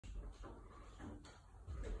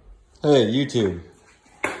Hey, YouTube.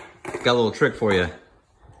 Got a little trick for you.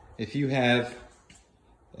 If you have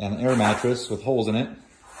an air mattress with holes in it,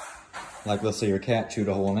 like let's say your cat chewed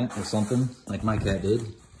a hole in it or something, like my cat did.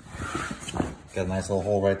 Got a nice little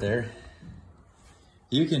hole right there.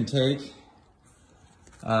 You can take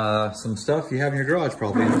some stuff you have in your garage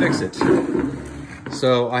probably and fix it.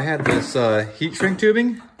 So I had this heat shrink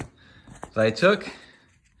tubing that I took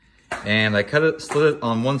and I cut it, slit it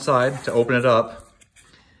on one side to open it up.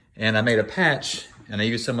 And I made a patch and I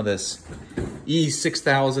used some of this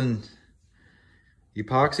E6000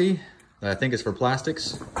 epoxy that I think is for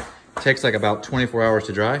plastics. It takes like about 24 hours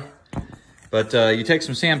to dry. But you take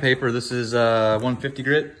some sandpaper, this is 150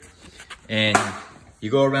 grit, and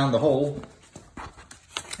you go around the hole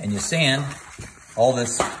and you sand all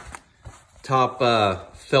this top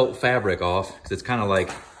felt fabric off, because it's kind of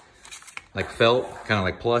like felt, kind of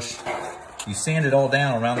like plush. You sand it all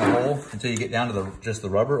down around the hole until you get down to just the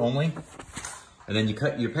rubber only. And then you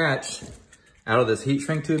cut your patch out of this heat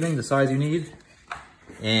shrink tubing, the size you need.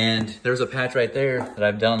 And there's a patch right there that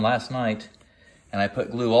I've done last night. And I put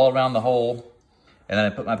glue all around the hole. And then I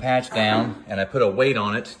put my patch down and I put a weight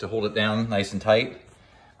on it to hold it down nice and tight,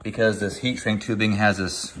 because this heat shrink tubing has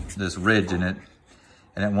this ridge in it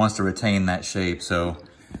and it wants to retain that shape. So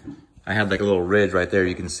I had like a little ridge right there,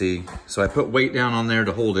 you can see. So I put weight down on there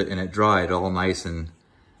to hold it and it dried all nice and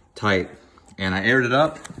tight. And I aired it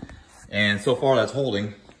up and so far that's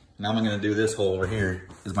holding. Now I'm gonna do this hole over here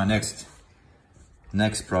is my next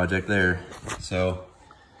project there. So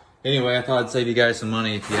anyway, I thought I'd save you guys some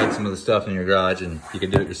money if you had some of the stuff in your garage and you could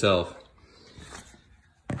do it yourself.